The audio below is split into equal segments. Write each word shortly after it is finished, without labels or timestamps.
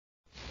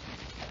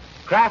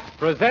Kraft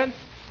presents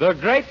The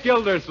Great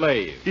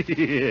Gildersleeve. Each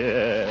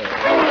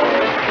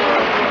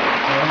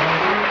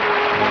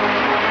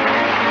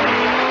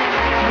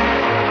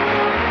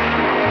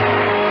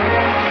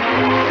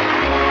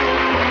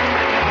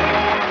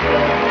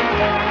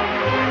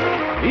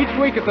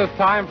week at this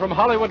time from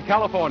Hollywood,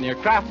 California,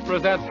 Kraft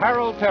presents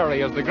Harold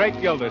Peary as The Great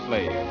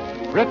Gildersleeve,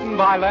 written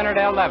by Leonard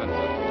L.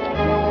 Levinson.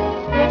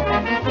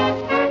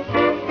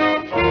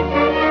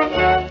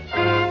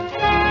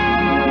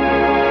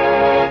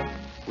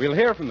 We'll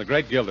hear from the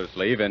Great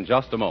Gildersleeve in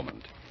just a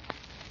moment.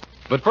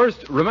 But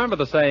first, remember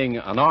the saying,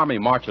 an army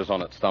marches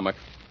on its stomach?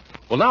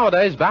 Well,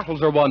 nowadays,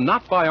 battles are won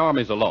not by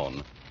armies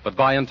alone, but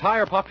by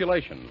entire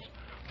populations.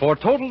 For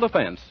total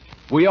defense,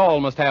 we all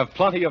must have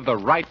plenty of the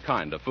right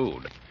kind of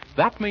food.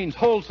 That means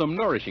wholesome,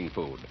 nourishing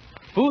food.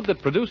 Food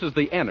that produces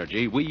the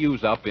energy we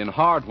use up in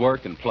hard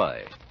work and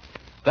play.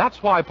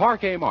 That's why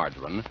Parquet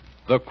margarine,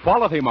 the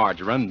quality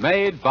margarine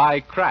made by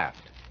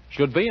Kraft,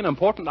 should be an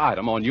important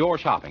item on your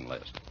shopping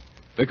list.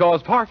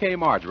 Because Parquet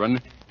margarine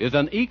is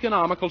an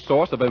economical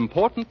source of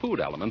important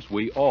food elements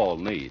we all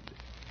need.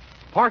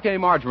 Parquet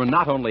margarine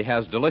not only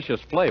has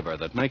delicious flavor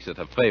that makes it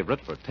a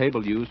favorite for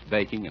table use,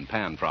 baking, and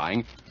pan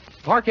frying,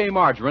 Parquet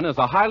margarine is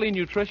a highly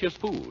nutritious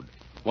food,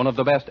 one of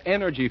the best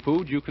energy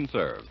foods you can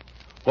serve.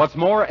 What's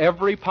more,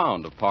 every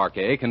pound of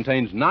Parquet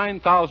contains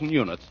 9,000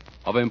 units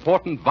of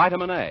important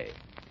vitamin A.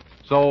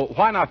 So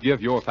why not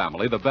give your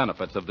family the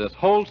benefits of this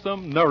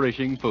wholesome,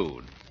 nourishing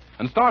food?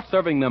 And start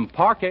serving them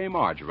Parquet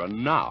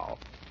margarine now.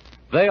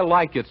 They'll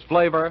like its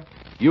flavor.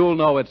 You'll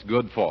know it's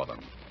good for them.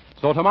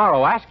 So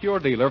tomorrow, ask your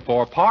dealer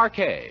for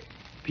Parquet,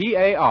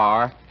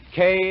 P-A-R-K-A-Y.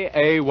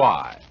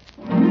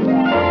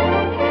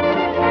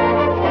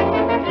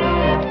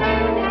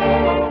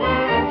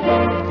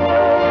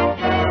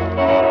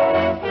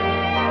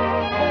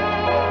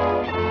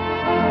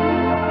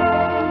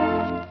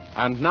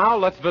 And now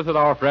let's visit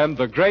our friend,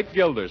 the Great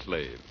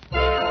Gildersleeve.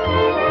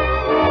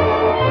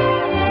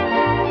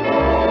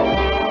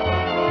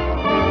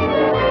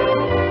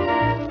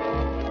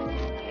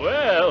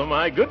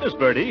 My goodness,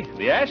 Bertie,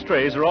 the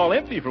ashtrays are all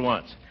empty for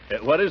once.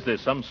 What is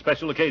this, some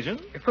special occasion?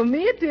 For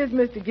me it is,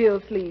 Mr.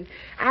 Gildersleeve.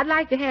 I'd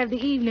like to have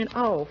the evening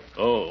off.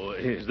 Oh,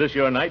 is this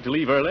your night to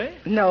leave early?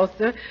 No,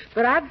 sir,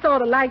 but I'd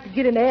sort of like to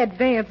get an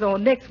advance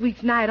on next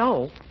week's night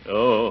off.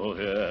 Oh,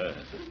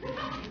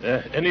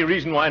 any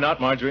reason why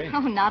not, Marjorie? Oh,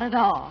 not at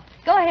all.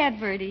 Go ahead,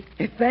 Bertie.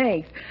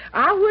 Thanks.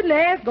 I wouldn't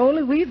ask,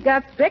 only we've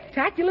got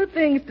spectacular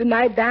things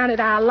tonight down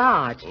at our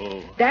lodge.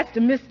 Oh. That's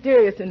the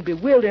mysterious and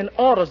bewildering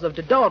orders of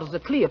the daughters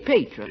of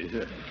Cleopatra.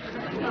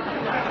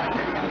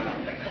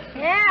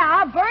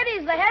 Yeah,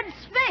 Bertie's the head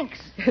sphinx.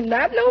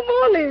 Not no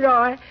more,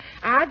 Leroy.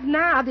 I'm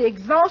now the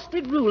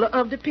exhausted ruler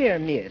of the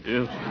pyramid.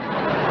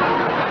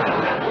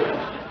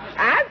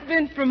 I've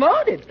been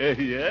promoted.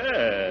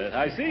 Yeah,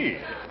 I see.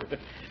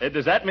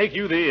 Does that make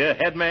you the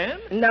head man?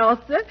 No,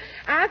 sir.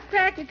 I'm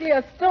practically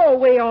a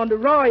stowaway on the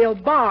royal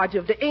barge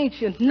of the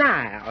ancient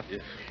Nile.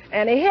 Yes.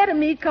 And ahead of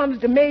me comes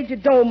the major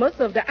domus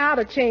of the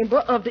outer chamber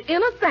of the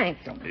inner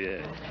sanctum.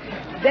 Yeah.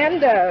 Then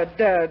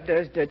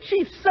the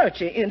chief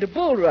searcher in the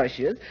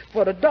bulrushes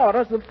for the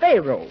daughters of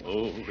Pharaoh.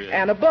 Oh,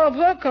 yeah. And above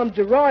her comes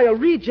the royal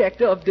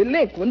rejecter of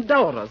delinquent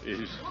daughters.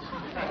 Yes.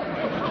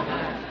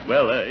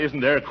 Well,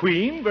 isn't there a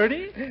queen,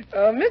 Bertie?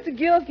 Mr.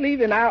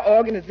 Gildersleeve, in our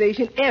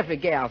organization, every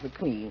gal's a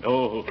queen.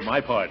 Oh, my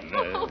pardon.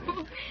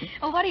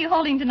 Oh, what are you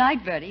holding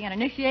tonight, Bertie? An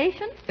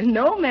initiation?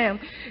 No,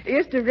 ma'am.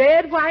 It's the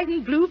red, white,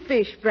 and blue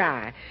fish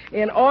fry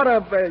in order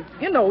of,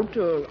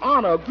 to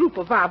honor a group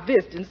of our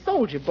visiting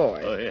soldier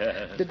boys. Oh,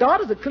 yeah. The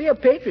daughters of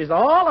Cleopatra is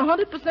all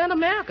 100%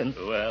 Americans.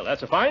 Well,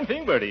 that's a fine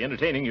thing, Bertie,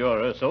 entertaining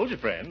your soldier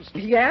friends.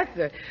 Yes,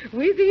 sir.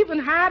 We've even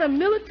hired a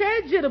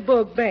military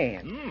jitterbug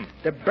band.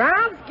 The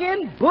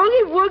brown-skinned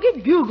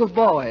boogie-woogie bugle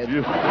boys.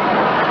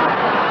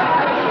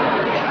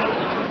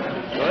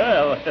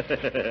 Well,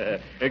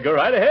 go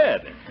right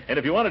ahead. And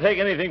if you want to take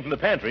anything from the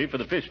pantry for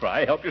the fish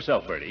fry, help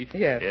yourself, Bertie.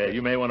 Yes.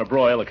 You may want to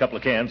broil a couple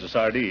of cans of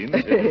sardines.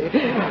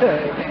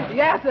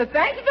 Yes, sir.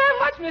 Thank you very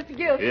much, Mr.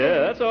 Gildersleeve. Yeah,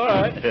 that's all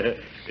right.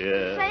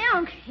 Yeah. Say,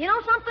 Unc, you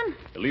know something?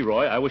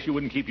 Leroy, I wish you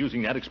wouldn't keep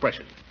using that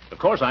expression. Of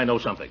course I know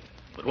something.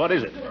 But what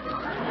is it?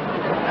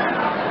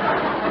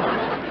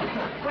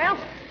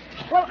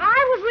 Well,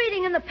 I was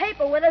reading in the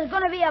paper where there's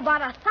going to be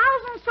about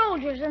 1,000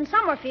 soldiers in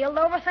Summerfield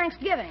over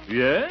Thanksgiving.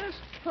 Yes?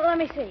 Well, let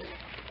me see.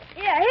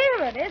 Yeah,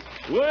 here it is.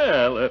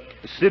 Well, the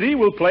city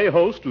will play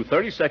host to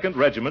 32nd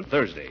Regiment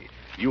Thursday.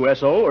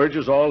 USO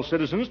urges all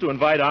citizens to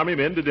invite Army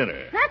men to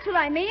dinner. That's what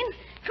I mean.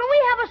 Can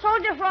we have a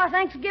soldier for our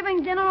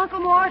Thanksgiving dinner, Uncle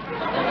Mort?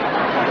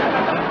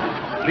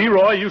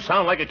 Leroy, you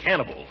sound like a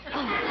cannibal.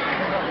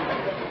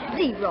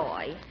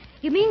 Leroy,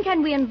 you mean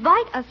can we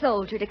invite a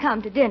soldier to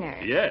come to dinner?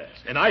 Yes,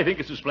 and I think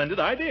it's a splendid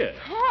idea.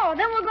 Oh,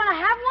 then we're going to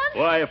have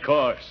one? Why, of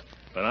course.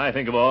 When I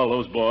think of all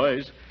those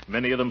boys,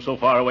 many of them so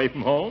far away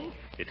from home,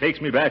 it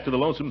takes me back to the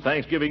lonesome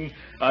Thanksgiving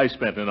I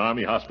spent in an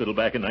Army hospital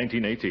back in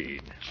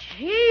 1918.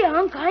 Gee,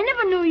 Unc, I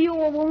never knew you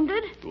were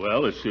wounded.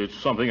 Well, it's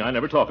something I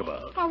never talk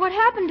about. Oh, what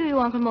happened to you,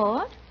 Uncle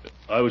Mort?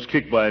 I was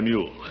kicked by a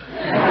mule.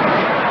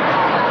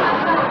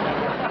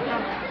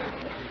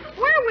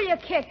 Where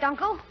kicked,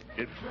 Uncle?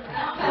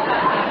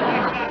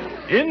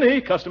 In the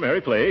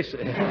customary place.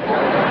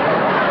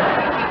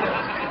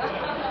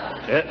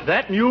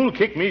 That mule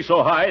kicked me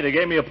so high they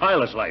gave me a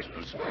pilot's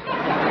license. You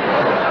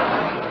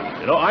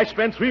know, I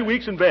spent 3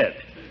 weeks in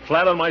bed,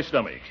 flat on my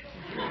stomach.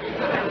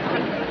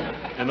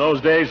 In those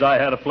days, I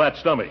had a flat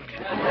stomach.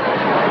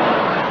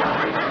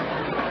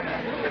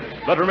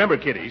 But remember,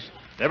 kiddies,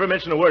 never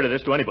mention a word of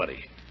this to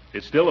anybody.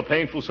 It's still a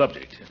painful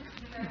subject.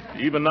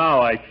 Even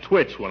now, I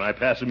twitch when I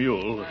pass a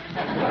mule.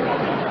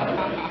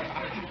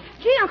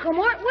 Gee, Uncle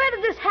Mort, where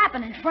did this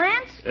happen? In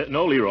France?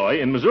 No, Leroy,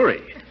 in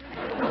Missouri.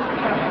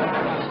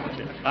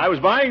 I was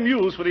buying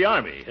mules for the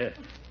Army.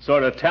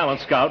 Sort of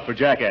talent scout for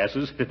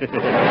jackasses.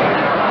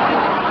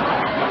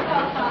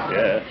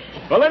 Yeah.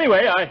 Well,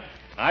 anyway,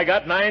 I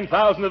got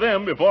 9,000 of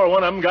them before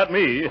one of them got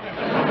me.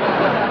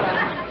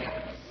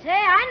 Say,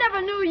 I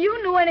never knew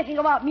you knew anything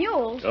about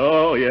mules.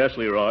 Oh, yes,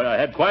 Leroy. I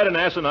had quite an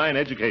asinine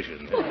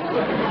education.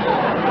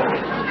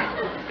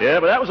 Yeah,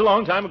 but that was a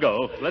long time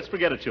ago. Let's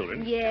forget it,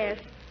 children. Yes.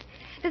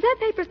 Does that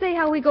paper say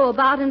how we go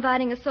about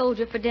inviting a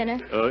soldier for dinner?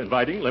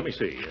 Inviting? Let me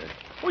see.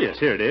 Oh, yes,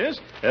 here it is.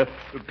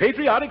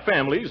 Patriotic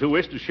families who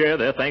wish to share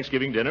their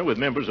Thanksgiving dinner with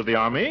members of the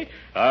Army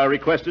are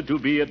requested to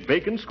be at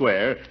Bacon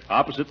Square,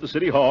 opposite the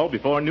City Hall,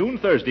 before noon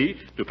Thursday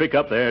to pick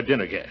up their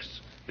dinner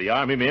guests. The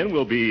Army men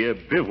will be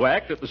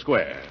bivouacked at the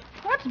square.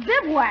 What's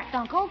bivouacked,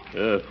 Uncle?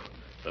 A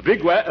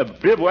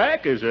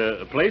bivouac is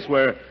a place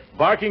where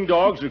barking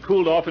dogs are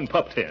cooled off in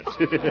pup tents.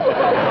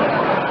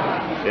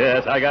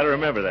 Yes, I got to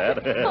remember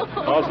that.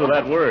 Also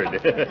that word.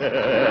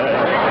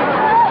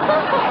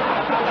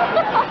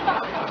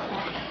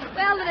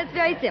 Well, then it's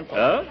very simple.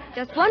 Huh?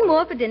 Just one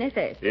more for dinner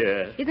Thursday.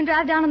 Yeah. You can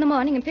drive down in the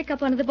morning and pick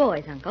up one of the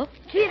boys, Uncle.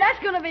 Gee, that's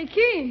going to be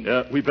keen.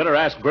 We better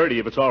ask Bertie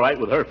if it's all right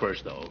with her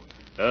first, though.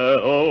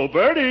 Oh,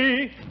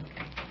 Bertie!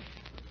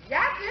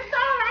 Yes, it's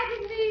all right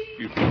with me.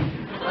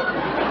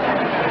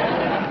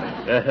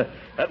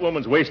 That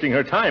woman's wasting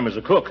her time as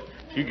a cook.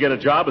 She'd get a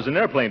job as an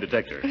airplane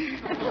detector.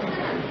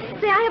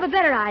 Say, I have a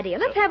better idea.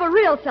 Let's have a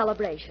real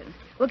celebration.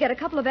 We'll get a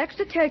couple of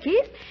extra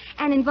turkeys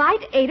and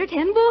invite 8 or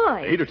 10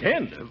 boys. 8 or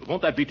 10?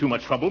 Won't that be too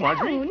much trouble,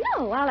 Marjorie? Oh,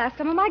 no. I'll ask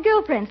some of my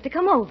girlfriends to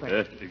come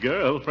over.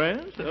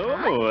 Girlfriends?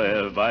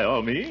 Oh, by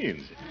all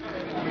means.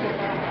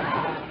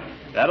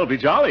 That'll be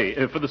jolly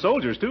for the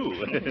soldiers, too.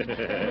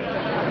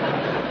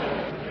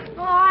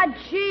 Oh,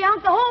 gee,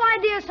 Unc, the whole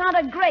idea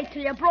sounded great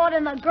till you brought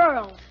in the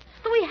girls.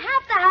 Do we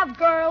have to have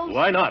girls?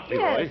 Why not,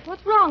 Leroy? Yes,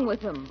 what's wrong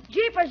with them?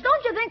 Jeepers,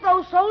 don't you think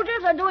those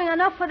soldiers are doing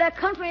enough for their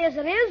country as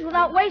it is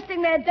without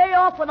wasting their day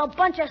off with a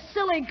bunch of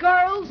silly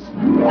girls?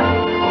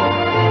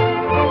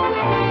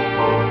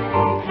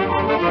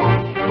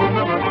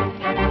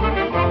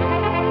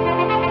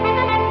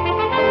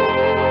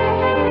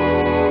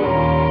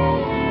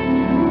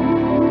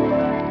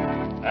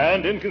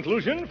 And in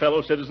conclusion,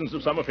 fellow citizens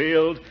of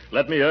Summerfield,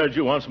 let me urge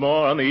you once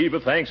more on the eve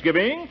of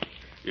Thanksgiving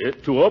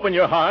to open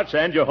your hearts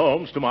and your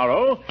homes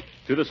tomorrow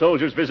to the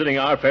soldiers visiting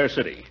our fair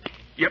city.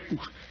 Yep.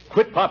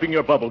 Quit popping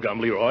your bubble gum,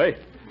 Leroy,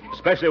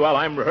 especially while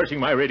I'm rehearsing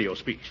my radio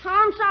speech. Oh,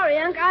 I'm sorry,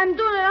 Unc. I'm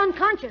doing it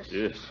unconscious.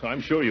 Yes,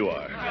 I'm sure you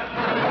are.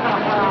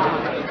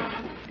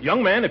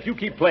 Young man, if you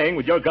keep playing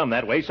with your gum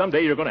that way,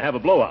 someday you're going to have a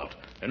blowout.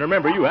 And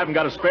remember, you haven't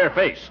got a spare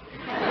face.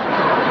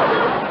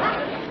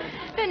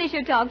 Finish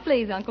your talk,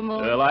 please, Uncle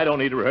Mort. Well, I don't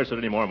need to rehearse it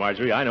anymore,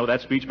 Marjorie. I know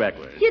that speech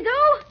backwards. You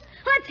do?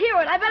 Let's hear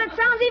it. I bet it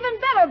sounds even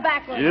better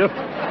backwards. Yep.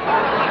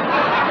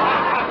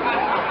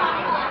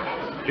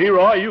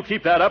 Leroy, you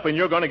keep that up and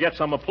you're going to get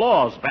some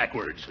applause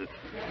backwards. You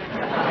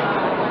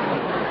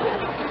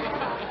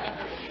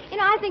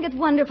know, I think it's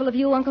wonderful of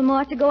you, Uncle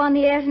Mort, to go on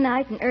the air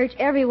tonight and urge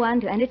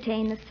everyone to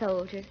entertain the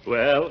soldiers.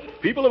 Well,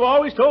 people have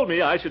always told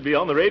me I should be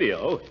on the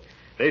radio.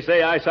 They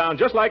say I sound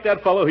just like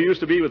that fellow who used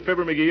to be with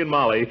Fibber McGee and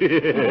Molly.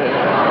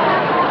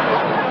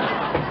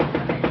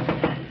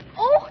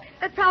 Oh,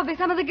 that's probably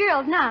some of the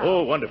girls now.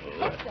 Oh, wonderful.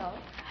 So.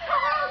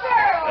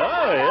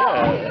 Oh,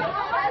 yeah.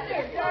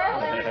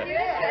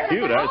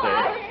 Cute, aren't they?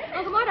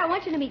 Uncle Mort, I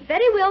want you to meet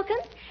Betty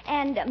Wilkins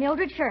and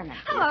Mildred Sherman.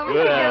 Hello, Mr.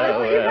 Well,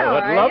 Gildersleeve. How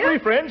what are lovely you?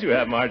 friends you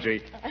have,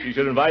 Marjorie. You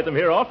should invite them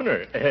here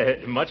oftener.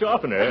 Much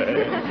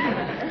oftener.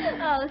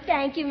 Oh,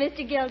 thank you,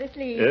 Mr.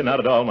 Gildersleeve. Not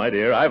at all, my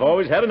dear. I've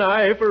always had an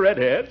eye for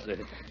redheads.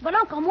 But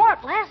Uncle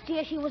Mort, last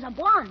year she was a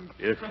blonde.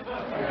 Yes.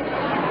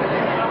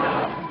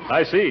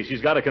 I see.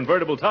 She's got a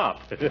convertible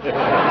top.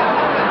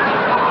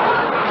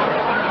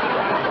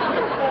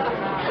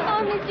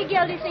 Oh, Mr.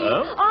 Gildersleeve,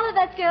 Huh? all of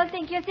us girls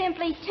think you're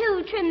simply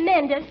too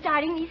tremendous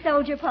starting these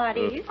soldier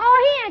parties.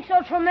 Oh, he ain't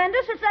so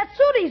tremendous. It's that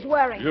suit he's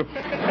wearing.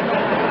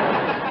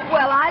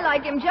 Well, I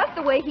like him just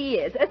the way he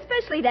is,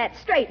 especially that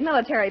straight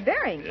military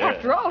bearing. Yeah.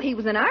 After all, he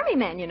was an army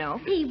man, you know.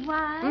 He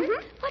was?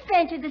 Mhm. What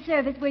branch of the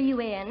service were you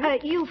in?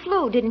 You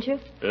flew, didn't you?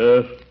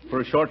 For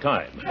a short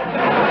time.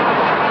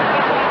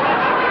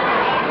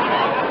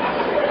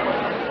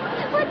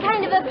 What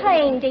kind of a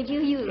plane did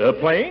you use? A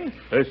plane?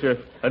 It's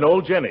an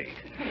old Jenny.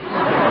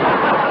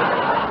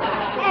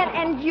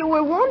 And you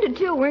were wounded,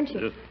 too, weren't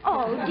you?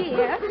 Oh,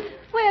 dear.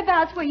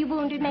 Whereabouts were you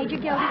wounded, Major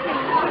Gildersleeve?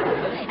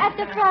 At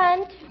the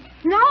front?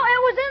 No,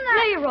 it was in that.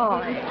 No, you're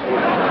wrong.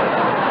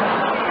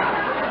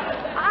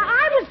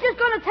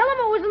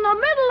 was in the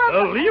middle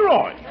of...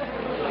 Leroy!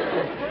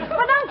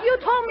 But, Unc, you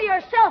told me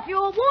yourself you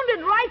were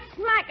wounded right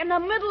smack in the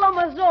middle of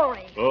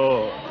Missouri.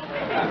 Oh.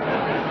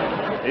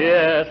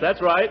 Yes,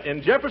 that's right,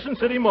 in Jefferson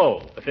City,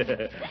 Mo.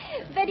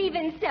 But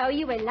even so,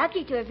 you were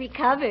lucky to have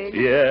recovered.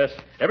 Yes.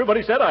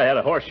 Everybody said I had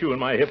a horseshoe in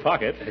my hip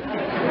pocket.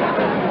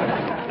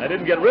 I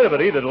didn't get rid of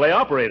it either till they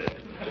operated.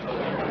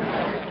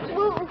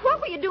 Well, what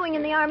were you doing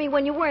in the Army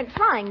when you weren't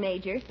flying,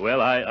 Major?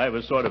 Well, I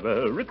was sort of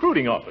a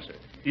recruiting officer.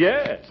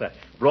 Yes, I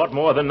brought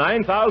more than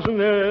 9,000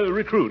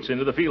 recruits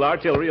into the field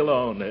artillery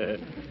alone.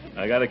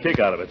 I got a kick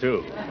out of it,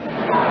 too.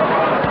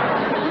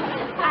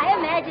 I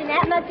imagine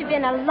that must have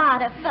been a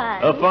lot of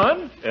fun.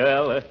 Fun?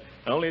 Well,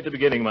 only at the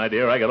beginning, my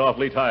dear. I got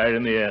awfully tired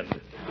in the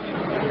end.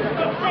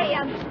 Say,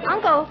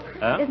 Uncle,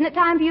 isn't it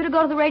time for you to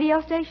go to the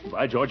radio station?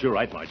 By George, you're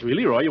right, Marjorie.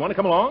 Leroy, you want to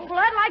come along? Well,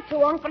 I'd like to,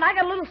 Unc, but I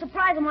got a little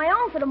surprise of my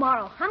own for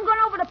tomorrow. I'm going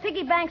over to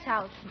Piggy Banks'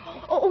 house.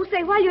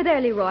 Say, while you're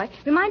there, Leroy,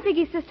 remind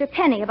Piggy's sister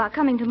Penny about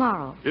coming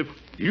tomorrow. If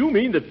you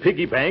mean that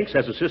Piggy Banks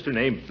has a sister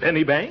named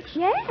Penny Banks?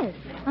 Yes.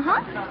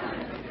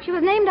 She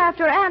was named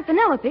after her Aunt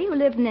Penelope, who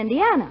lived in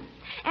Indiana.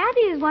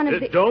 Auntie is one of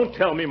the... Don't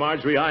tell me,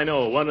 Marjorie, I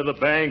know. One of the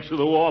Banks of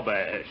the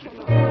Wabash.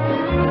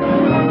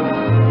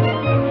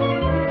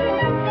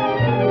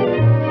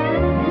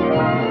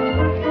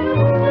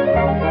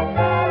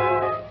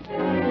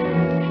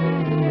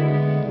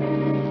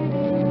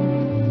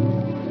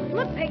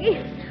 Look, Piggy,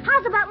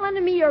 how's about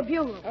lending me your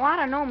bugle? Oh, I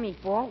don't know,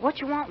 Meatball.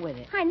 What you want with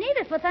it? I need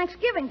it for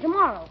Thanksgiving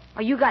tomorrow.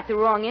 Oh, you got the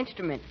wrong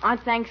instrument. On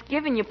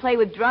Thanksgiving, you play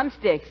with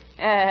drumsticks.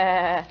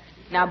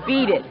 Now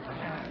beat it.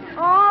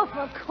 Oh,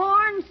 for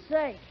corn's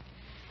sake.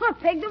 Look,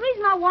 Pig, the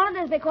reason I wanted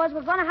it is because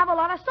we're going to have a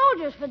lot of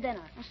soldiers for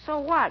dinner. So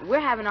what? We're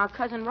having our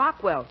cousin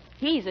Rockwell.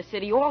 He's a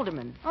city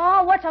alderman.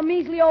 Oh, what's a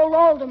measly old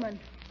alderman?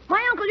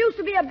 My uncle used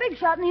to be a big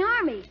shot in the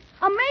Army.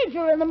 A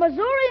major in the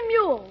Missouri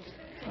Mules.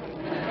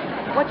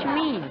 What you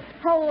mean?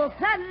 Oh,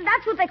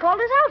 that's what they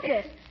called his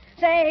outfit.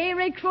 Say, he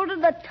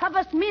recruited the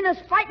toughest,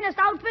 meanest, fightingest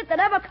outfit that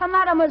ever come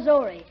out of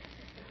Missouri.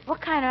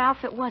 What kind of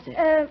outfit was it?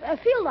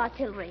 Field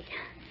artillery.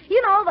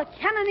 You know, the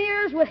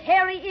cannoneers with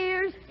hairy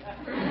ears.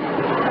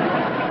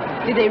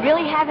 Did they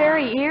really have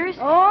hairy ears?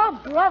 Oh,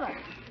 brother.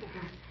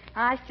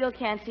 I still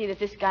can't see that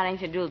this got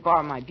anything to do with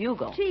borrowing my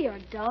bugle. Gee, you're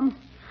dumb.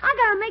 I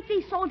gotta make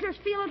these soldiers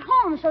feel at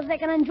home so they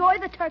can enjoy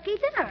the turkey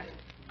dinner.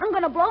 I'm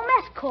gonna blow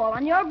mess call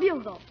on your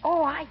bugle.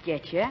 Oh, I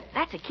get you.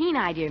 That's a keen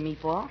idea,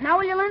 Meatball. Now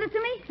will you lend it to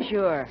me?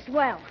 Sure.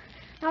 Swell.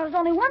 Now there's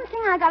only one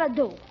thing I gotta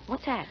do.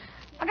 What's that?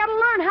 I gotta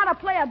learn how to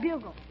play a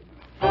bugle.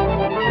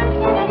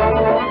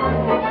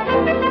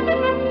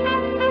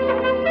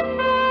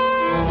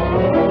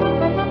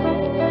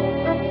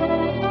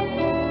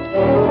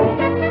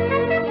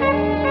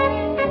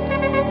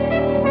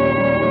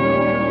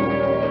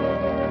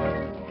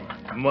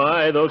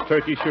 My, those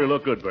turkeys sure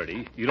look good,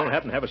 Bertie. You don't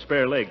happen to have a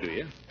spare leg, do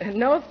you?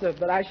 No, sir,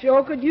 but I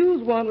sure could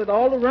use one with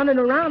all the running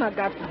around I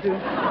got to do.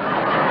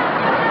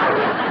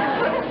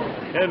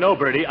 No,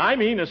 Bertie, I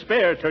mean a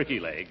spare turkey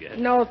leg.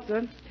 No,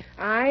 sir.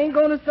 I ain't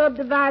going to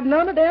subdivide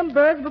none of them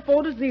birds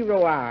before the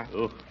 0 hour.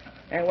 Oh.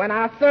 And when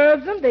I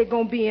serve them, they're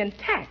going to be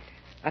intact.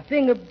 A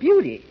thing of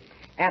beauty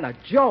and a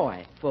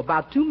joy for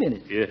about 2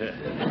 minutes. Yeah.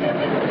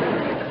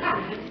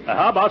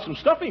 How about some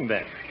stuffing,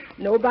 then?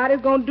 Nobody's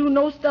going to do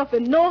no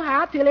stuffing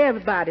nohow till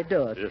everybody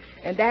does. Yes.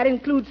 And that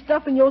includes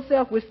stuffing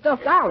yourself with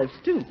stuffed olives,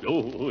 too.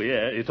 Oh,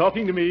 yeah. You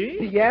talking to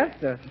me? Yes,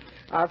 sir.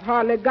 I've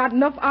hardly got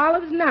enough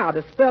olives now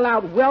to spell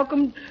out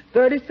welcome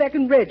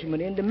 32nd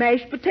Regiment into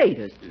mashed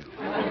potatoes.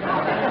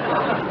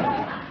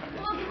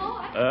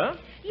 Huh?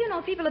 You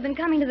know, people have been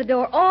coming to the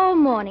door all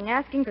morning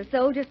asking for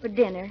soldiers for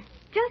dinner.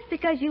 Just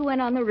because you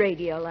went on the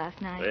radio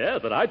last night. Yeah,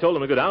 but I told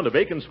them to go down to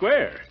Bacon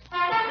Square.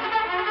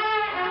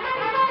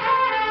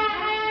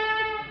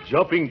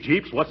 Jumping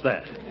jeeps? What's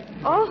that?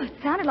 Oh, it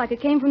sounded like it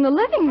came from the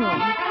living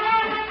room.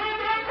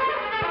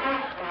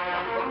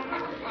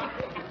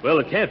 Well,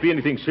 it can't be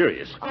anything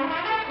serious.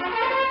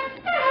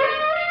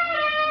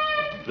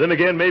 Then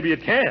again, maybe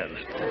it can.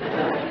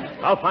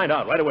 I'll find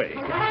out right away.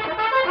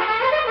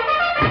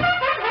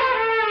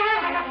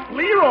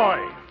 Leroy!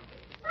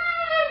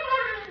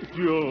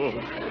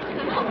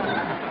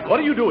 What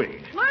are you doing?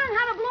 Learn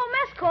how to blow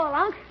mess call,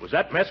 Unc. Was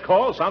that mess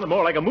call? Sounded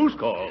more like a moose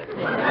call.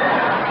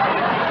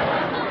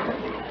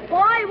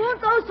 Boy,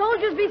 won't those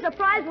soldiers be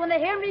surprised when they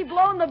hear me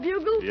blowing the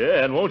bugle?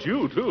 Yeah, and won't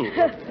you, too?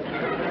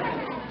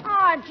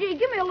 Oh, gee,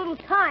 give me a little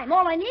time.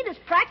 All I need is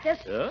practice.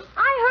 Yeah?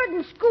 I heard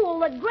in school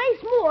that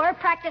Grace Moore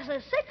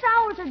practices 6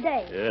 hours a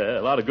day. Yeah,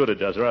 a lot of good it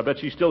does her. I bet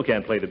she still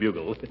can't play the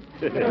bugle.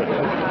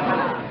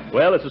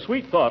 Well, it's a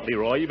sweet thought,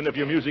 Leroy, even if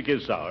your music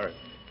is sour.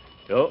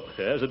 Oh,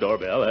 there's a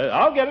doorbell.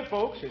 I'll get it,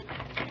 folks.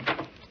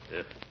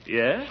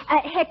 Yeah?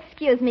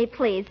 Excuse me,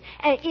 please.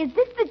 Is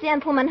this the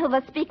gentleman who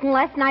was speaking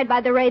last night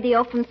by the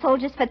radio from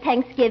Soldiers for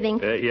Thanksgiving?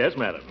 Yes,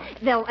 madam.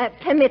 Well,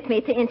 permit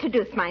me to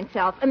introduce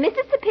myself.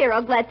 Mrs.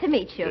 Shapiro, glad to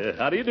meet you.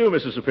 How do you do,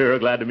 Mrs. Shapiro?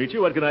 Glad to meet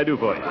you. What can I do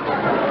for you?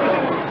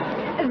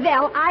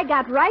 Well, I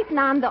got right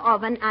now in the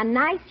oven a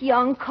nice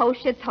young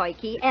kosher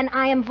turkey, and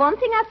I am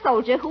wanting a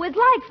soldier who is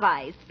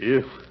likewise.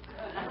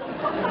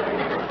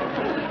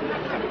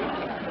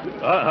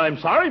 I'm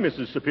sorry,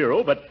 Mrs.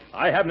 Shapiro, but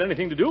I haven't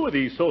anything to do with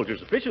these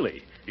soldiers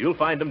officially. You'll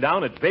find them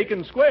down at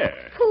Bacon Square.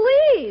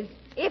 Please.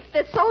 If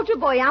the soldier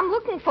boy I'm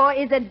looking for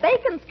is at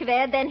Bacon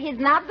Square, then he's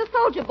not the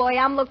soldier boy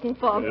I'm looking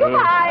for.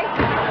 Goodbye.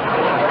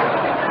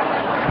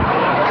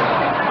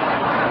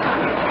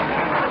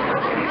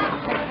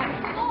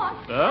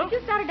 Huh? You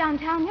started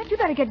downtown yet? You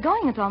better get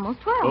going. It's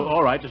almost 12. Oh,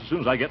 all right, just as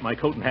soon as I get my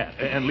coat and hat.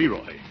 And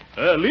Leroy.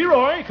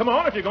 Leroy, come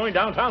on if you're going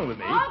downtown with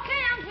me. Okay,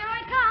 Unc, here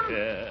I come.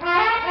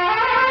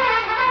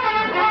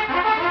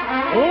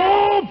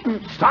 Oh,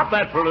 stop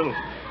that for a little.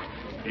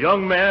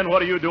 Young man,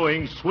 what are you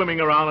doing swimming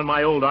around in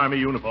my old Army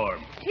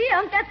uniform? Gee,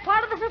 Unc, that's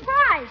part of the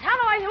surprise. How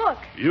do I look?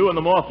 You and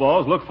the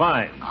mothballs look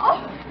fine.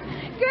 Oh,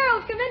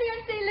 girls, come in here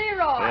and see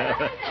Leroy.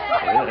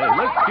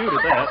 Looks cute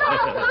at that.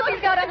 Look,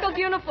 he's got Uncle's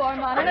uniform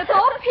on, and it's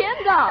all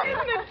pinned up.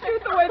 Isn't it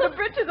cute the way the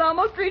breeches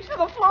almost reach to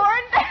the floor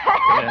and back?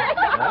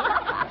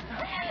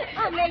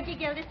 Oh, Major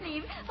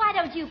Gildersleeve, why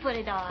don't you put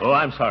it on? Oh,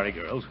 I'm sorry,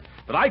 girls.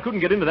 But I couldn't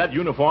get into that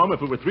uniform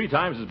if it were 3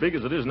 times as big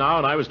as it is now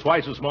and I was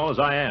twice as small as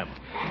I am.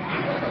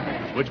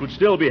 Which would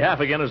still be half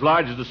again as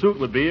large as the suit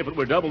would be if it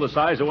were double the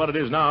size of what it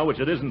is now, which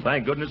it isn't,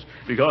 thank goodness,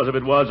 because if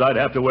it was, I'd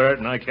have to wear it,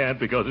 and I can't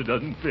because it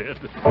doesn't fit.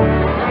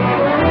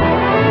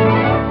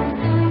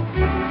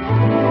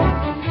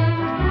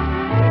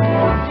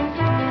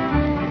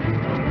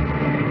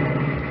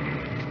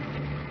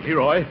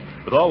 Leroy,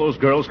 with all those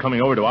girls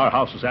coming over to our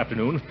house this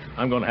afternoon,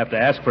 I'm going to have to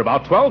ask for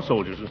about 12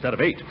 soldiers instead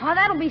of 8. Oh,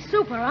 that'll be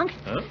super, Unc.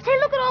 Huh? Say,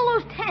 look at all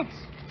those tents.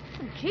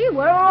 Gee,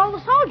 where are all the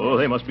soldiers? Oh,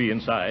 they must be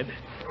inside.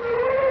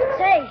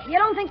 Say, you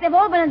don't think they've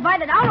all been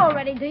invited out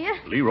already, do you?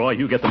 Leroy,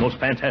 you get the most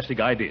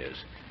fantastic ideas.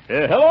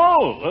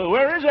 Hello,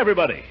 where is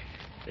everybody?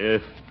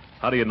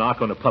 How do you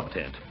knock on a pup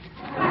tent?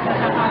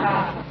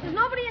 There's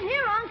nobody in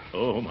here, Unc.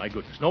 Oh, my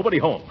goodness, nobody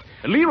home.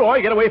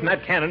 Leroy, get away from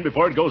that cannon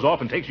before it goes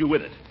off and takes you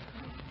with it.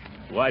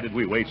 Why did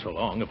we wait so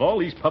long? If all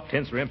these pup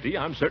tents are empty,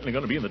 I'm certainly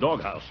going to be in the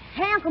doghouse.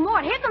 Hey, Uncle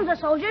Mort, here comes a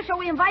soldier. Shall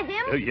we invite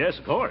him? Yes,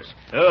 of course.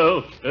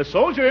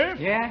 Soldier?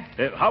 Yeah?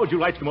 How would you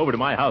like to come over to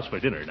my house for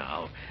dinner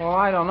now? Oh,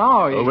 I don't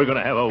know. We're going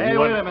to have a... Hey,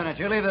 wait a minute.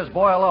 You leave this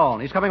boy alone.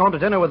 He's coming home to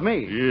dinner with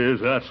me.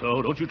 Is that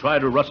so? Don't you try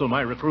to rustle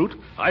my recruit.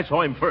 I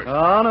saw him first.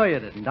 Oh, no, you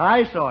didn't.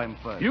 I saw him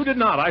first. You did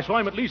not. I saw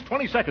him at least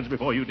 20 seconds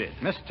before you did.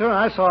 Mister,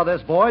 I saw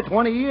this boy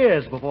 20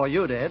 years before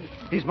you did.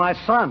 He's my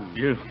son.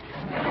 You...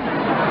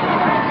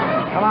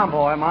 Come on,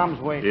 boy. Mom's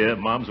waiting. Yeah,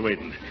 Mom's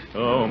waiting.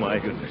 Oh, my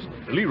goodness.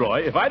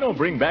 Leroy, if I don't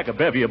bring back a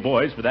bevy of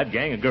boys for that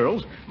gang of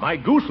girls, my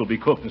goose will be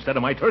cooked instead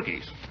of my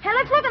turkeys. Hey,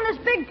 let's look in this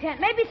big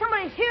tent. Maybe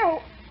somebody's here.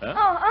 Huh?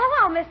 Oh,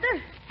 hello,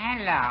 mister.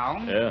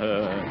 Hello.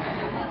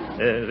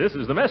 This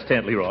is the mess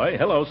tent, Leroy.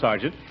 Hello,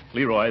 Sergeant.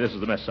 Leroy, this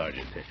is the mess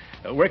sergeant.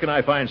 Where can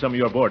I find some of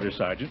your boarders,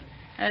 Sergeant?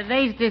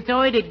 They's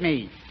deserted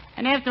me.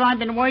 And after I've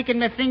been working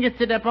my fingers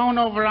to the bone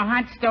over a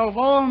hot stove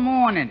all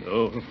morning.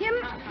 Oh.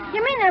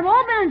 You mean they've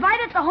all been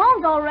invited to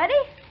homes already?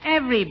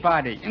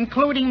 Everybody,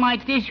 including my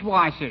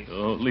dishwashers.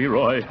 Oh,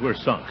 Leroy, we're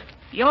sunk.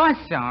 You're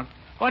sunk?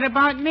 What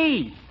about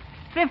me?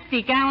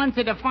 50 gallons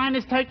of the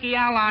finest turkey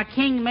a la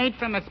king made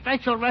from a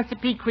special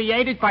recipe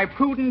created by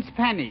Prudence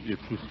Penny.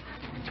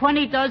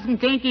 20 dozen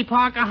dainty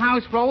Parker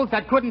House rolls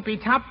that couldn't be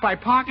topped by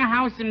Parker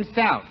House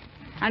himself.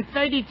 And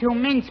 32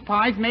 mince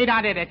pies made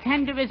out of the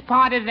tenderest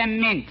part of the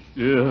mince.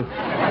 Yeah.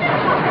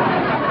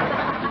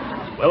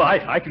 Well,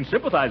 I can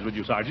sympathize with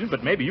you, Sergeant,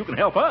 but maybe you can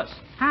help us.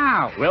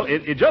 How? Well,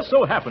 it just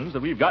so happens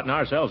that we've gotten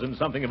ourselves into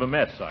something of a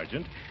mess,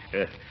 Sergeant.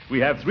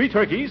 We have 3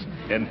 turkeys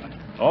and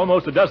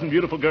almost a dozen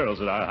beautiful girls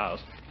at our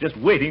house, just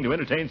waiting to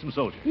entertain some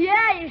soldiers.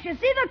 Yeah, you should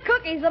see the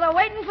cookies that are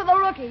waiting for the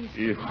rookies.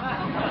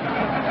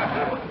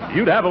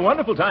 You'd have a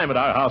wonderful time at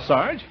our house,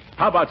 Sarge.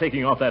 How about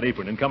taking off that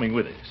apron and coming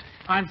with us?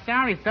 I'm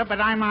sorry, sir, but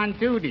I'm on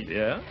duty.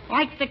 Yeah?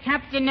 Like the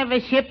captain of a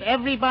ship,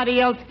 everybody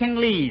else can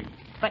leave.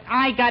 But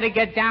I gotta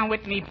get down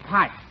with me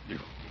pot.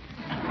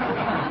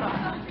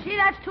 Gee,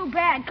 that's too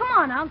bad. Come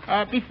on,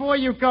 Unc. Before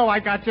you go, I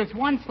got just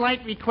one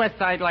slight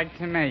request I'd like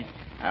to make.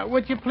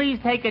 Would you please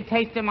take a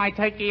taste of my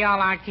turkey a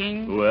la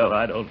king? Well,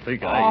 I don't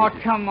think Oh,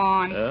 come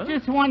on.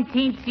 Just one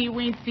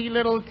teensy-weensy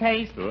little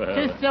taste. Well...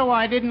 Just so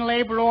I didn't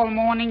labor all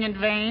morning in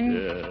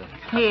vain.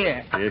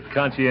 Here.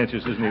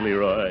 Conscientious, isn't he,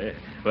 Leroy?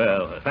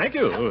 Well, thank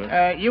you.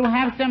 You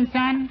have some,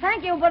 son?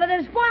 Thank you, but it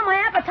has spoiled my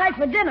appetite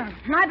for dinner.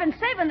 And I've been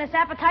saving this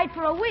appetite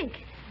for a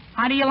week.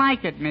 How do you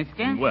like it,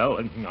 mister? Well,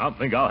 I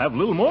think I'll have a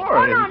little more.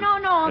 Oh,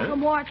 no, Uncle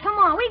Mort. Come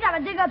on, we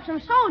gotta dig up some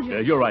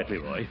soldiers. You're right,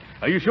 Leroy.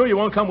 Are you sure you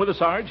won't come with us,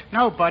 Sarge?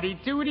 No, buddy.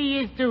 Duty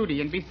is duty.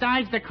 And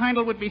besides, the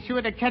colonel would be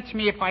sure to catch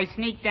me if I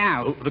sneaked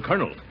out. Oh, the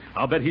colonel.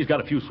 I'll bet he's got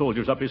a few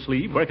soldiers up his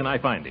sleeve. Where can I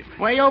find him?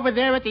 Way over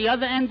there at the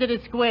other end of the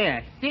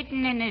square,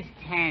 sitting in his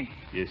tent.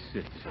 Yes,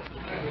 yes.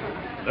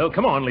 Well,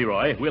 come on,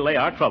 Leroy. We'll lay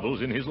our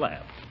troubles in his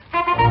lap.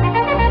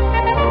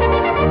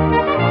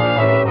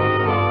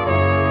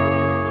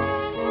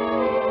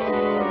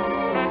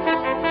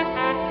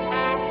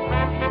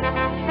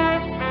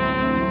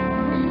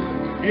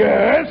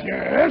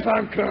 Yes,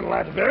 I'm Colonel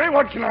Atterbury.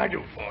 What can I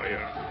do for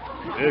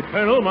you?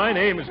 Colonel, my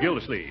name is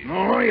Gildersleeve.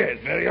 Oh, yes,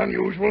 very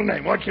unusual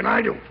name. What can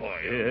I do for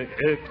you?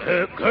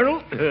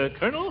 Colonel?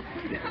 Colonel?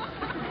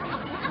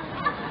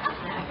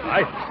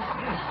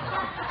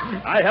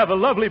 I have a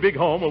lovely big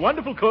home, a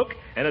wonderful cook,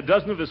 and a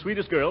dozen of the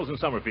sweetest girls in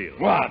Summerfield.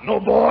 What, no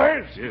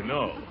boys?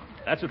 No.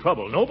 That's the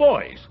trouble. No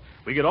boys.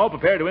 We get all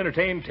prepared to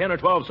entertain 10 or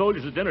 12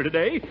 soldiers at dinner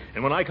today,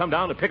 and when I come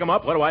down to pick them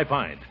up, what do I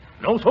find?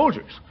 No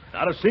soldiers.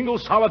 Not a single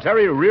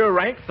solitary rear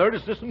rank, third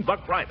assistant,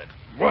 buck private.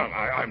 Well,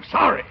 I'm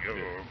sorry.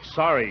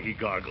 Sorry, he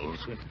gargles.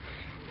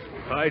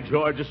 By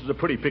George, this is a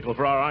pretty pickle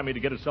for our army to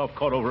get itself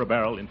caught over a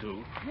barrel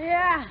into.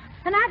 Yeah,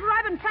 and after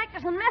I've been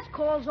practicing mess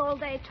calls all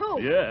day, too.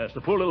 Yes,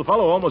 the poor little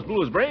fellow almost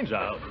blew his brains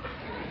out.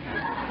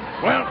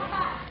 Well,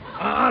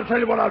 I'll tell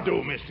you what I'll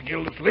do, Mr.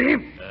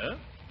 Gildersleeve.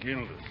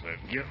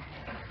 Gildersleeve.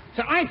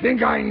 So I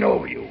think I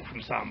know you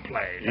from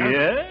someplace. Huh?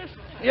 Yes?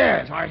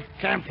 Yes, I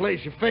can't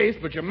place your face,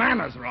 but your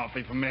manners are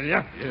awfully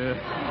familiar.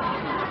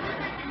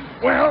 Yeah.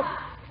 Well,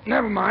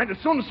 never mind. As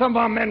soon as some of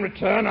our men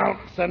return, I'll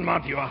send them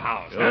out to your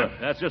house. Huh?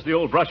 That's just the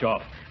old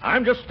brush-off.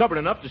 I'm just stubborn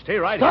enough to stay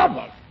right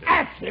Stubborn? here.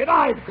 That's it.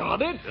 I've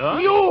got it. Huh?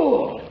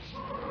 Mules.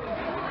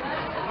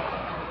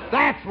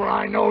 That's where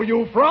I know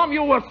you from.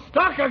 You were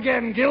stuck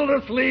again,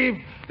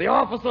 Gildersleeve. The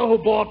officer who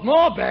bought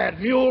more bad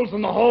mules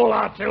than the whole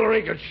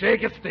artillery could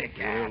shake a stick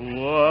at.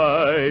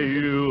 Why,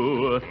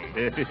 you...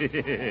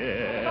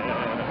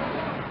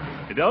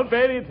 Don't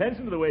pay any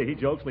attention to the way he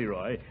jokes,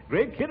 Leroy.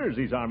 Great kidders,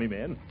 these Army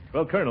men.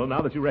 Well, Colonel,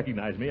 now that you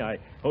recognize me, I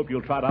hope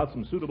you'll trot out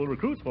some suitable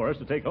recruits for us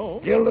to take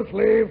home.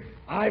 Gildersleeve,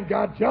 I've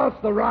got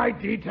just the right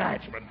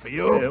detachment for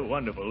you.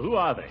 Wonderful. Who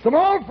are they? Some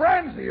old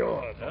friends of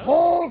yours. A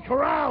whole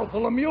corral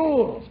full of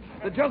mules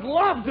that just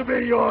love to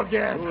be your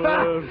guests.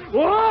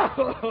 Whoa!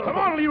 Come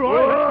on,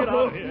 Leroy. Let's get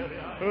out of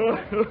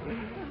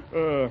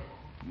here.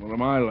 What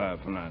am I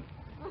laughing at?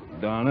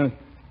 Donna,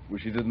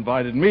 wish you'd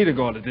invited me to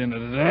go to dinner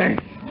today.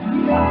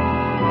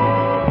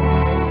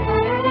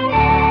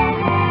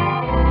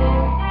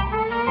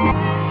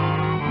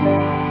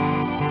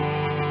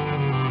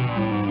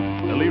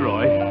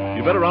 Leroy,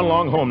 you better run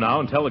along home now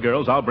and tell the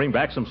girls I'll bring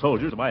back some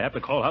soldiers if I have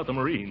to call out the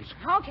Marines.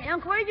 Okay,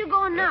 Uncle, where are you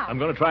going now? I'm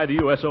going to try the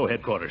USO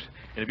headquarters.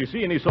 And if you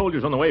see any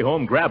soldiers on the way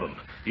home, grab them,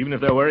 even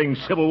if they're wearing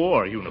Civil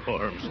War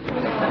uniforms.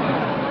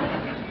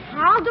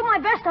 I'll do my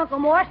best, Uncle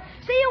Mort.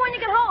 See you when you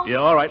get home. Yeah,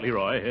 all right,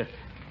 Leroy.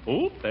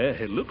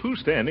 Look who's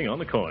standing on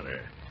the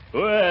corner.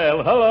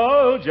 Well,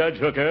 hello, Judge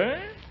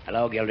Hooker.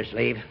 Hello,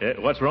 Gildersleeve.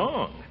 What's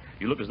wrong?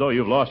 You look as though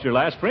you've lost your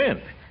last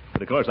friend.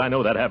 But, of course, I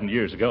know that happened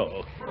years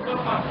ago.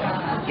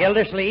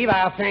 Gildersleeve,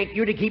 I'll thank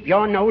you to keep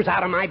your nose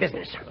out of my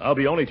business. I'll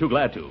be only too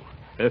glad to.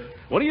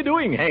 What are you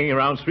doing hanging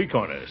around street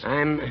corners?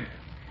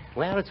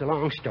 Well, it's a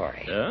long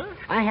story. Huh?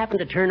 I happened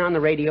to turn on the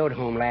radio at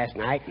home last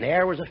night, and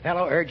there was a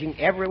fellow urging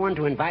everyone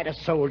to invite a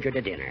soldier to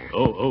dinner.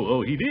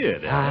 Oh, he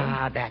did.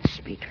 That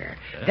speaker.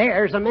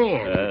 There's a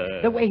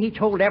man. The way he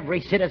told every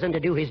citizen to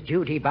do his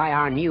duty by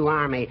our new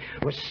army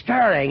was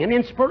stirring and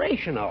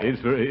inspirational.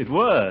 It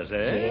was,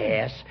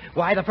 Yes.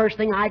 Why, the first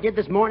thing I did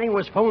this morning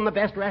was phone the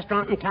best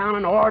restaurant in town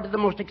and order the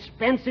most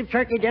expensive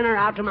turkey dinner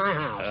out to my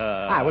house.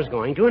 I was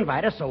going to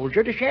invite a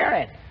soldier to share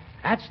it.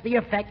 That's the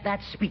effect that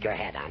speaker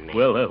had on me.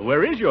 Well,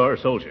 where is your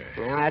soldier?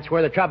 Well, that's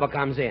where the trouble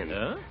comes in.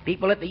 Huh?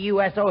 People at the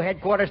USO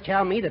headquarters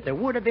tell me that there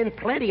would have been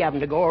plenty of them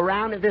to go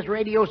around if this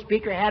radio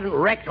speaker hadn't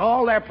wrecked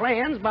all their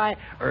plans by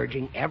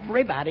urging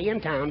everybody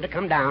in town to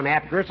come down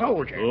after a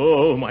soldier.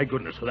 Oh, my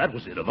goodness. So that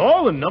was it. Of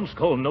all the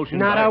numbskull notions...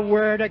 Not a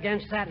word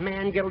against that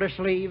man,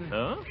 Gildersleeve.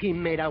 Huh? He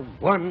made a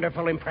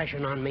wonderful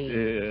impression on me.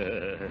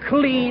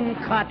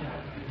 Clean-cut,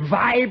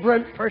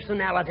 vibrant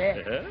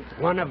personality.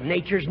 One of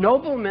nature's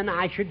noblemen,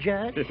 I should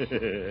judge.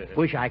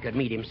 Wish I could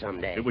meet him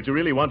someday. Would you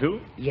really want to?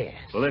 Yes.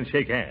 Well, then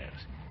shake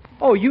hands.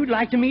 Oh, you'd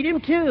like to meet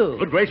him, too?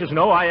 Good gracious,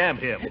 no, I am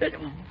him.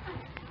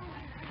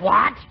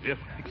 What?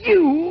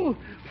 You?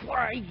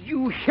 Why,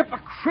 you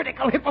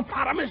hypocritical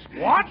hippopotamus.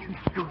 What?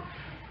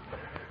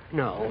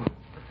 No,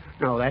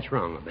 that's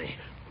wrong of me.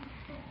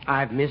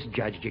 I've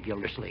misjudged you,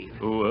 Gildersleeve.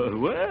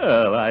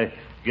 Well, I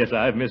guess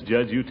I've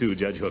misjudged you too,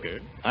 Judge Hooker.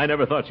 I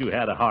never thought you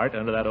had a heart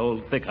under that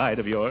old thick hide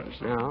of yours.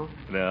 No?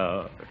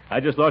 No. I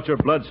just thought your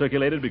blood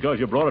circulated because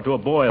you brought it to a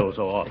boil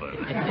so often.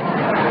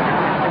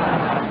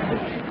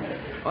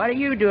 What are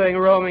you doing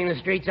roaming the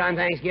streets on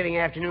Thanksgiving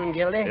afternoon,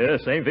 Gildy? Yeah,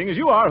 same thing as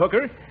you are,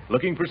 Hooker.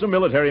 Looking for some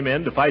military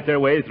men to fight their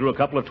way through a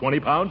couple of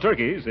 20-pound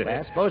turkeys.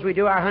 Well, suppose we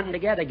do our hunting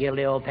together,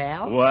 Gildy, old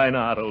pal. Why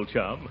not, old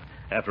chum?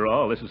 After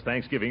all, this is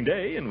Thanksgiving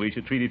Day, and we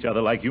should treat each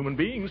other like human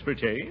beings for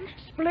change.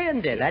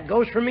 Splendid. That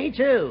goes for me,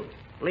 too.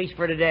 At least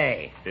for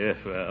today. Yeah,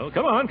 well,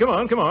 come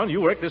on. You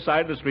work this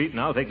side of the street,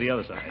 and I'll take the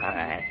other side. All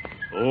right.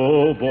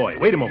 Oh, boy.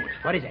 Wait a moment.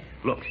 What is it?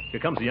 Look,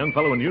 here comes the young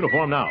fellow in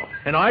uniform now.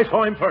 And I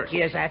saw him first.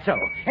 Yes, that's so.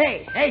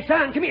 Hey,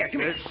 son, come here.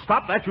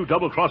 Stop that, you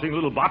double-crossing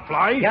little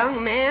botfly.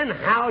 Young man,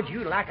 how'd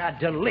you like a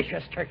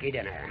delicious turkey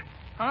dinner?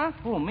 Huh?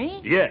 Who, me?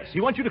 Yes,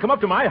 he wants you to come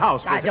up to my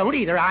house. I don't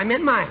either. I'm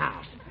in my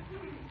house.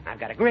 I've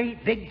got a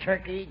great big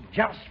turkey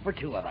just for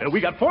two of us.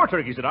 We got 4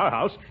 turkeys at our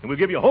house, and we'll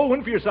give you a whole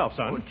one for yourself,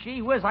 son. Oh,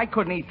 gee whiz, I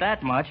couldn't eat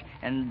that much.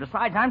 And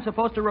besides, I'm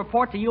supposed to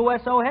report to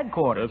USO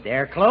headquarters.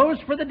 They're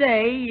closed for the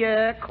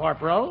day,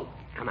 Corporal.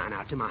 Come on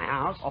out to my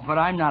house. Oh, but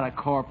I'm not a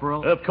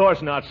corporal. Of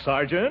course not,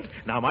 Sergeant.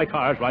 Now, my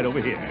car's right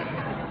over here.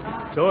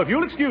 So if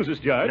you'll excuse us,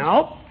 Judge.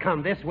 Nope.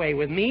 Come this way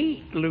with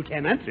me,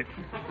 Lieutenant.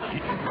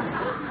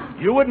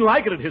 You wouldn't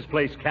like it at his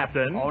place,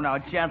 Captain. Oh, now,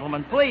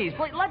 gentlemen, please,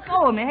 let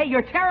go of me. Hey,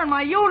 you're tearing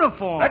my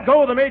uniform. Let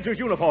go of the major's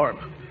uniform.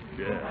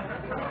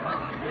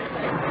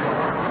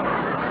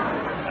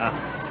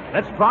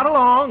 Let's trot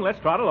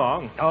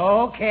along.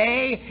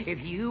 Okay, if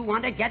you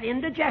want to get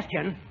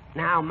indigestion.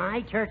 Now,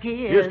 my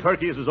turkey is... His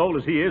turkey is as old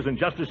as he is and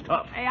just as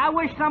tough. Hey, I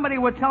wish somebody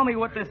would tell me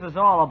what this is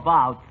all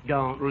about.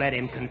 Don't let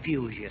him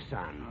confuse you,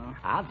 son.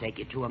 I'll take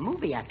you to a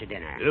movie after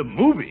dinner. A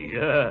movie?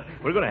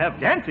 We're going to have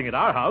dancing at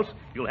our house.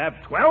 You'll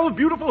have 12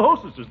 beautiful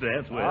hostesses to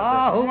dance with.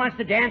 Oh, who wants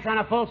to dance on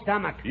a full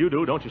stomach? You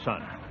do, don't you,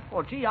 son?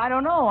 Well, gee, I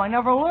don't know. I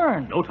never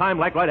learned. No time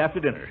like right after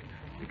dinner.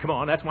 Come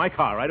on, that's my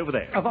car right over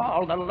there. Of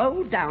all the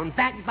low-down,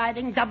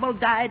 backbiting,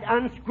 double-dyed,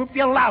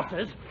 unscrupulous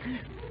louses,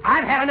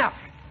 I've had enough.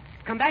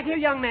 Come back here,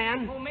 young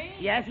man. Who, me?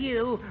 Yes,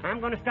 you. I'm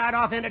going to start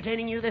off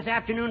entertaining you this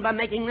afternoon by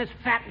making this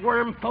fat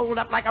worm fold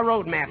up like a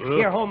road map.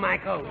 Here, hold my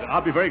coat.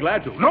 I'll be very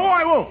glad to. No,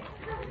 I won't.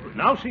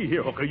 Now, see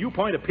here, Hooker. You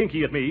point a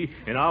pinky at me,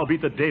 and I'll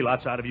beat the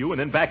daylights out of you and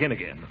then back in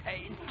again.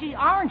 Hey, gee,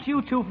 aren't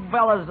you two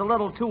fellas a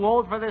little too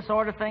old for this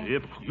sort of thing?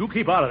 If you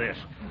keep out of this.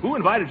 Who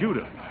invited you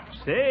to...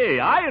 Say,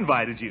 I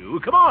invited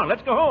you. Come on,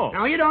 let's go home.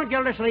 No, you don't,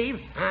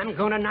 Gildersleeve. I'm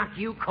going to knock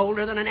you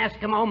colder than an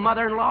Eskimo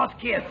mother-in-law's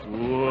kiss.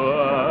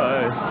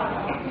 Why,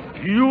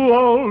 you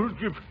old...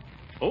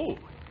 Oh.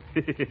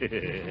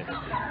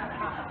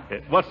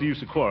 What's the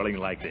use of quarreling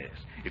like this?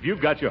 If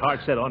you've got your heart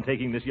set on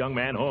taking this young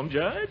man home,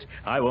 Judge,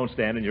 I won't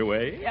stand in your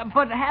way. Yeah,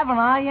 but haven't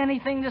I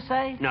anything to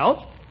say?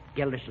 No.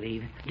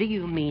 Gildersleeve, do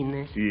you mean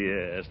this?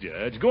 Yes,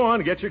 Judge. Go on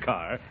and get your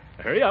car.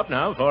 Hurry up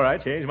now before I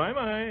change my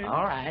mind.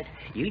 All right.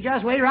 You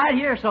just wait right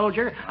here,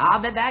 soldier. I'll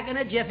be back in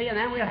a jiffy, and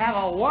then we'll have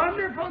a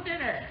wonderful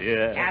dinner.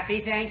 Yeah.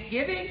 Happy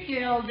Thanksgiving,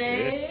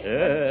 Gildy.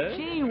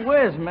 Gee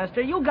whiz,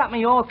 mister. You got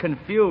me all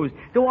confused.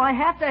 Do I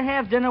have to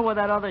have dinner with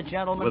that other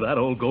gentleman? With that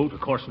old goat?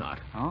 Of course not.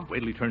 Huh?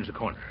 Wait till he turns the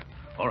corner.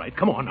 All right,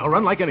 come on now.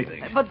 Run like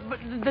anything. But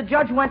the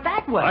judge went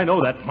that way. I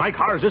know that. My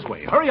car's this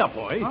way. Hurry up,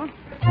 boy. Huh?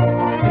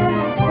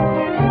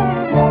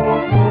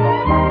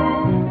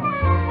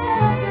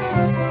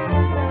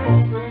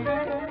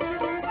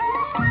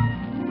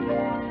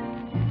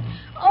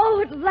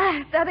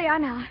 There they are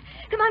now.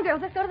 Come on,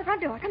 girls, let's go to the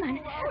front door. Come on.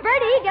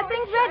 Bertie, get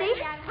things ready.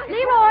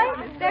 Leroy,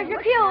 there's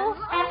your cue.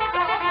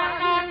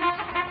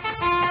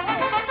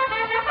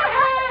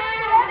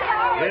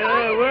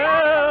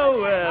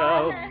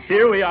 Well.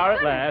 Here we are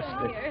at last.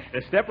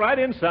 Step right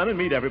in, son, and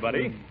meet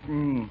everybody.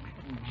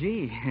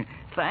 Gee,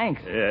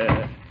 thanks.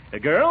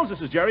 Girls, this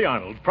is Jerry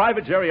Arnold,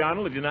 Private Jerry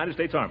Arnold of the United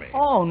States Army.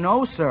 Oh,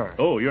 no, sir.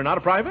 Oh, you're not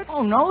a private?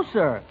 Oh, no,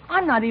 sir.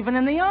 I'm not even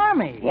in the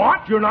Army.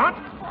 What? You're not?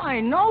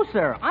 Why, no,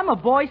 sir. I'm a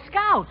Boy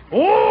Scout.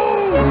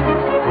 Oh!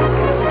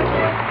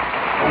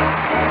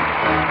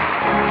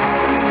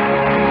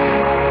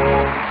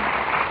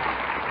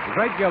 The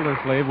Great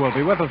Gildersleeve will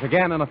be with us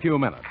again in a few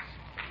minutes.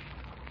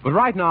 But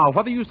right now,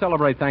 whether you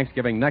celebrate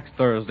Thanksgiving next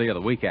Thursday or the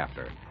week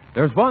after,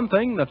 there's one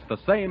thing that's the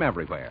same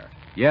everywhere.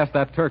 Yes,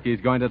 that turkey's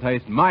going to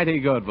taste mighty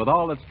good with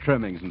all its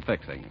trimmings and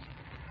fixings.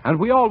 And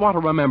we all want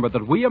to remember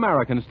that we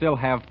Americans still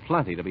have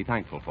plenty to be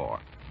thankful for.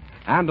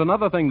 And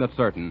another thing that's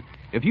certain,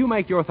 if you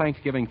make your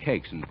Thanksgiving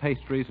cakes and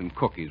pastries and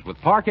cookies with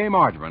Parquet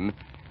margarine,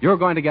 you're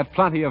going to get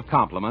plenty of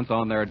compliments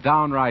on their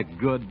downright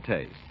good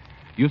taste.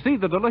 You see,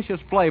 the delicious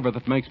flavor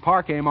that makes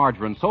Parquet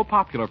margarine so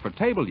popular for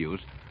table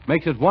use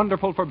makes it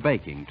wonderful for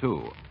baking,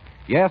 too.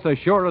 Yes, as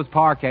sure as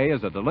Parquet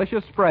is a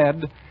delicious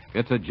spread,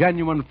 it's a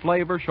genuine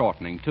flavor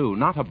shortening, too,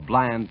 not a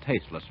bland,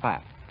 tasteless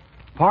fat.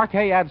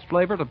 Parquet adds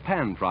flavor to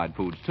pan-fried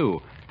foods, too,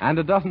 and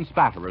it doesn't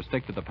spatter or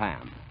stick to the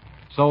pan.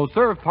 So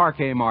serve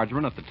Parquet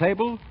margarine at the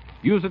table,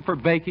 use it for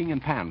baking and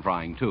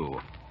pan-frying,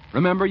 too.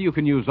 Remember, you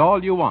can use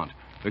all you want,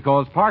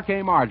 because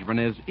Parquet margarine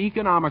is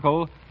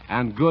economical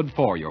and good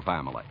for your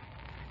family.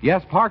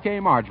 Yes,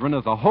 Parquet margarine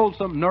is a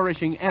wholesome,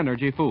 nourishing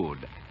energy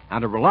food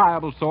and a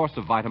reliable source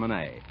of vitamin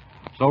A.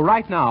 So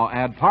right now,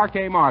 add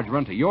Parquet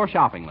margarine to your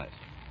shopping list.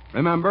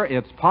 Remember,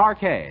 it's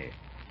Parquet,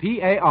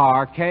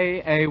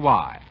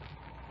 P-A-R-K-A-Y.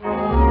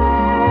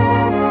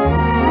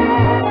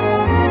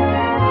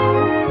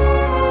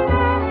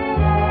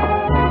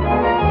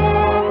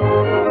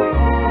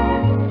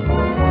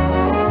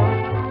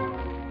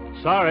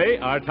 Sorry,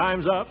 our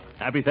time's up.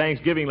 Happy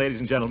Thanksgiving, ladies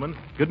and gentlemen.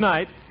 Good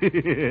night.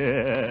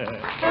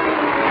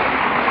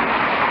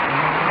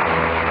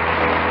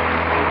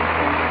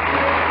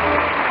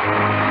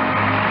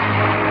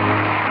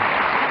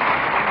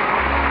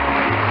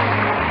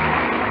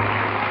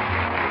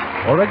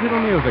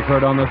 Original music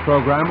heard on this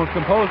program was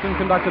composed and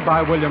conducted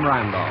by William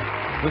Randolph.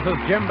 This is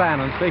Jim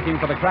Bannon speaking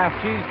for the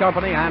Kraft Cheese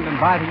Company and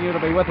inviting you to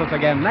be with us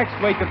again next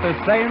week at this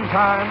same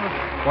time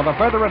for the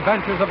further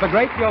adventures of the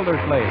Great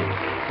Gildersleeve.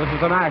 This is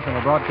the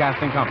National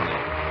Broadcasting Company.